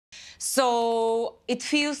So it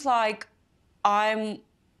feels like I'm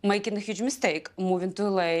making a huge mistake moving to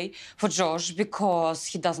LA for Josh because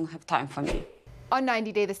he doesn't have time for me. On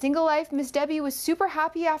 90 Day the Single Life, Miss Debbie was super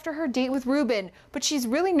happy after her date with Ruben, but she's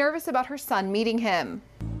really nervous about her son meeting him.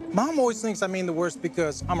 Mom always thinks I mean the worst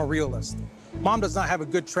because I'm a realist. Mom does not have a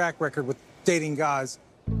good track record with dating guys,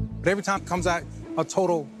 but every time it comes out a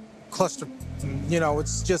total cluster, you know,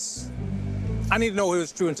 it's just, I need to know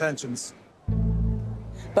his true intentions.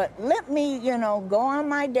 But let me, you know, go on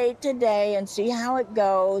my date today and see how it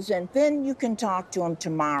goes, and then you can talk to him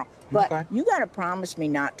tomorrow. But Okay. you got to promise me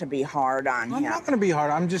not to be hard on him. I'm not going to be hard.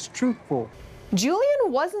 I'm just truthful.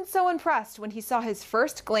 Julian wasn't so impressed when he saw his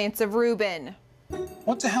first glance of Ruben.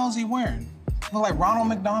 What the hell is he wearing? Look like Ronald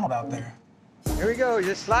McDonald out there. Here we go.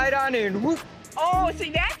 Just slide on in. Whoop. Oh, see,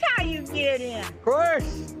 that's how you get in. Of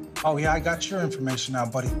course. Oh, yeah, I got your information now,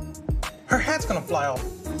 buddy. Her hat's going to fly off.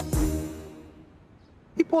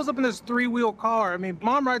 He pulls up in this three-wheel car. I mean,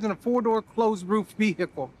 Mom rides in a four-door closed-roof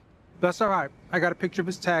vehicle. That's all right. I got a picture of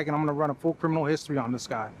his tag, and I'm gonna run a full criminal history on this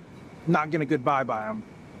guy. Not getting a goodbye by him.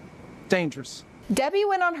 Dangerous. Debbie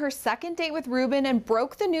went on her second date with Ruben and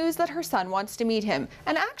broke the news that her son wants to meet him.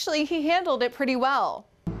 And actually, he handled it pretty well.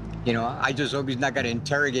 You know, I just hope he's not going to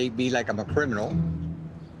interrogate me like I'm a criminal.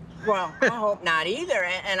 Well, I hope not either.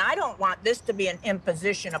 And I don't want this to be an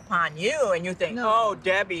imposition upon you, and you think, oh,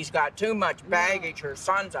 Debbie's got too much baggage. Her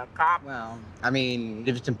son's a cop. Well, I mean,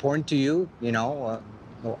 if it's important to you, you know,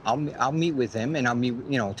 well, I'll meet with him, and I'll meet,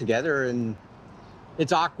 you know, together, and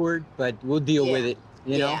it's awkward, but we'll deal with it.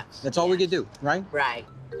 You know, that's all we can do, right? Right.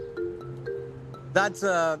 That's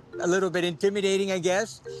a little bit intimidating, I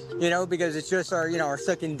guess, you know, because it's just our, you know, our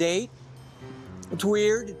second date. It's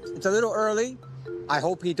weird. It's a little early. I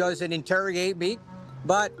hope he doesn't interrogate me,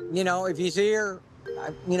 but, you know, if he's here,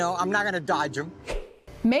 you know, I'm not going to dodge him.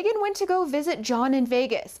 Megan went to go visit John in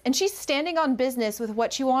Vegas, and she's standing on business with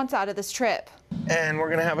what she wants out of this trip. And we're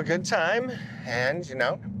gonna have a good time, and, you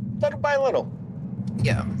know, little by little.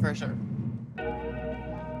 Yeah, for sure.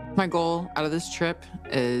 My goal out of this trip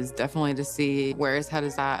is definitely to see where his head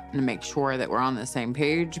is at and to make sure that we're on the same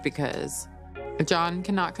page, because if John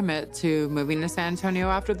cannot commit to moving to San Antonio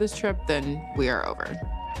after this trip, then we are over.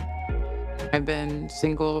 I've been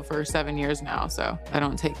single for 7 years now, so I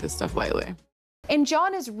don't take this stuff lightly. And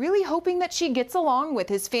John is really hoping that she gets along with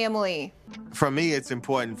his family. For me, it's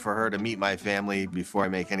important for her to meet my family before I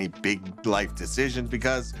make any big life decisions,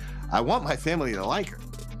 because I want my family to like her.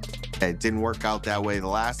 It didn't work out that way the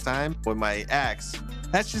last time with my ex.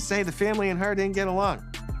 Let's just say the family and her didn't get along.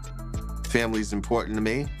 Family's important to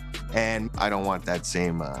me, and I don't want that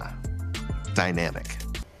same dynamic.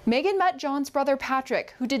 Megan met John's brother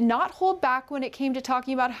Patrick, who did not hold back when it came to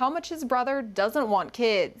talking about how much his brother doesn't want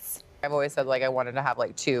kids. I've always said, like, I wanted to have,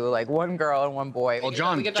 like, two, like, one girl and one boy. Well,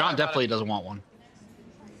 John definitely doesn't want one.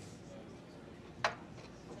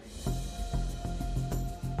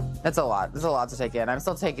 It's a lot. It's a lot to take in. I'm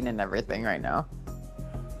still taking in everything right now.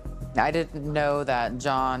 I didn't know that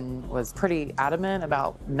John was pretty adamant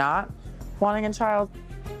about not wanting a child.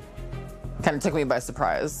 Kind of took me by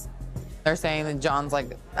surprise. They're saying that John's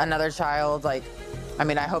like another child. Like, I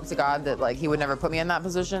mean, I hope to God that like he would never put me in that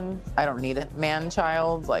position. I don't need a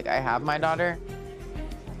man-child. Like, I have my daughter.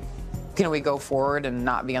 Can we go forward and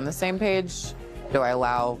not be on the same page? Do I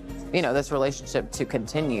allow, you know, this relationship to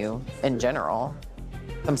continue in general?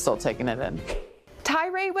 I'm still taking it in.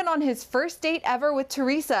 Tyray went on his first date ever with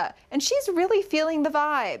Taresa, and she's really feeling the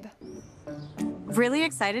vibe. Really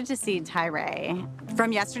excited to see Tyray.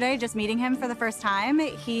 From yesterday, just meeting him for the first time,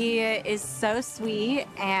 he is so sweet,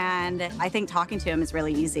 and I think talking to him is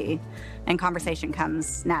really easy, and conversation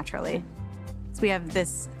comes naturally. So we have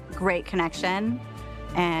this great connection,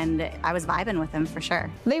 and I was vibing with him for sure.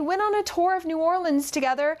 They went on a tour of New Orleans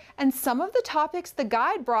together, and some of the topics the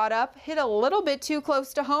guide brought up hit a little bit too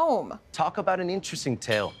close to home. Talk about an interesting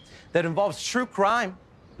tale that involves true crime,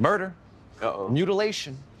 murder,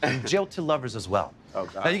 mutilation, and jilted lovers as well. Oh,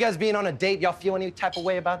 God. Now, you guys being on a date, y'all feel any type of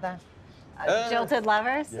way about that? Jilted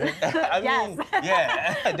lovers? Yeah. I mean,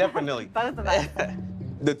 Yes. yeah, definitely. Both of us.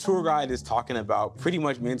 The tour guide is talking about pretty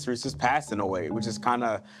much me and Teresa's past in a way, which is kind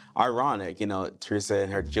of ironic. You know, Teresa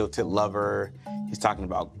and her jilted lover. He's talking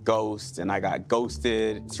about ghosts, and I got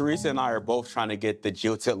ghosted. Teresa and I are both trying to get the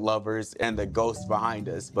jilted lovers and the ghosts behind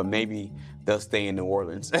us, but maybe they'll stay in New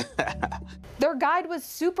Orleans. Their guide was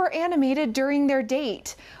super animated during their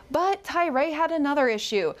date, but Tyray had another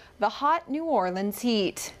issue, the hot New Orleans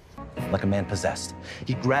heat. Like a man possessed.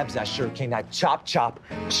 He grabs that sugarcane knife, chop, chop,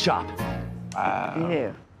 chop. Ew.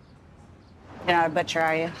 You're not a butcher,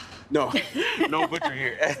 are you? No, no butcher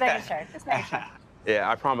here. Just making sure. Just making sure.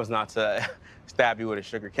 Yeah, I promise not to stab you with a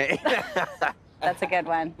sugar cane. That's a good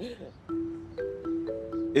one.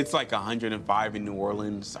 It's like 105 in New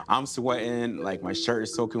Orleans. I'm sweating, like my shirt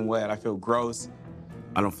is soaking wet. I feel gross.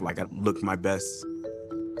 I don't feel like I look my best.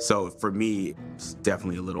 So for me, it's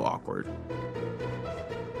definitely a little awkward.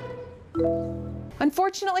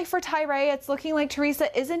 Unfortunately for Tyray, it's looking like Taresa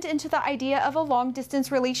isn't into the idea of a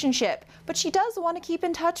long-distance relationship, but she does want to keep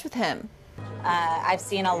in touch with him. I've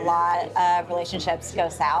seen a lot of relationships go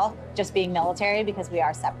south just being military because we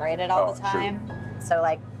are separated all the time. True. So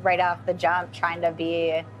like right off the jump, trying to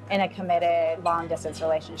be in a committed long-distance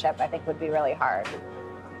relationship, I think would be really hard.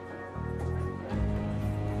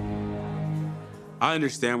 I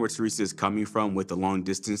understand where Taresa is coming from with the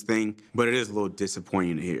long-distance thing, but it is a little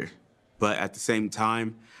disappointing to hear. But at the same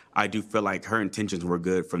time, I do feel like her intentions were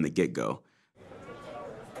good from the get-go.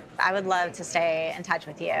 I would love to stay in touch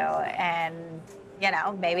with you, and you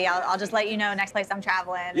know, maybe I'll just let you know next place I'm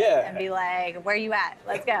traveling and be like, where you at?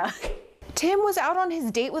 Let's go. Tim was out on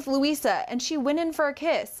his date with Luisa, and she went in for a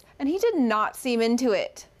kiss, and he did not seem into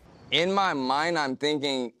it. In my mind, I'm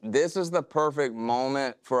thinking this is the perfect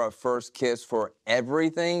moment for a first kiss for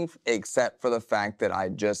everything except for the fact that I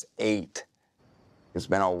just ate. It's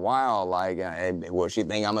been a while, like, will she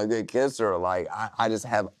think I'm a good kisser? Like, I just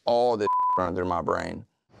have all this running through my brain.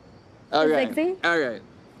 Okay, okay,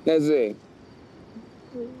 let's see.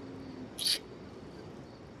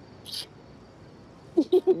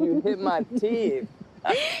 You hit my teeth.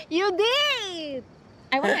 You did!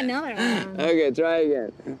 I want another one. Okay, try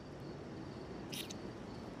again.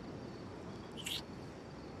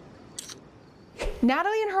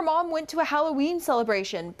 Natalie and her mom went to a Halloween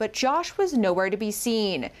celebration, but Josh was nowhere to be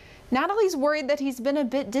seen. Natalie's worried that he's been a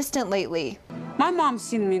bit distant lately. My mom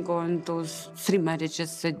seen me go on those 3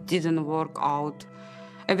 marriages that didn't work out.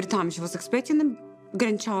 Every time she was expecting a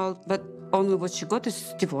grandchild, but only what she got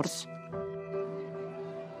is divorce.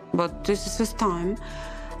 But this is first time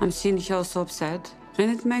I'm seeing her so upset,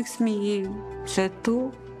 and it makes me sad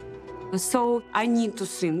too. So I need to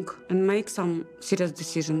think and make some serious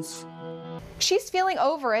decisions. She's feeling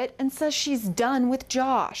over it and says she's done with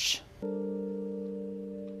Josh.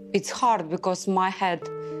 It's hard because my head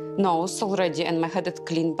knows already and my head is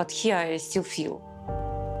clean, but here I still feel.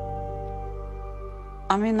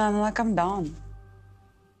 I mean, I'm done.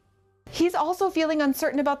 He's also feeling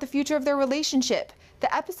uncertain about the future of their relationship.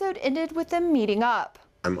 The episode ended with them meeting up.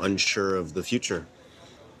 I'm unsure of the future.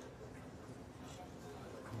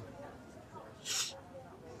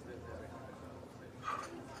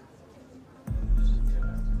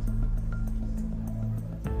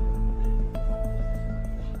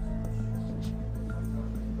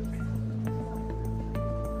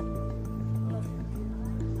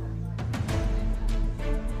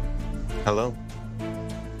 Hello.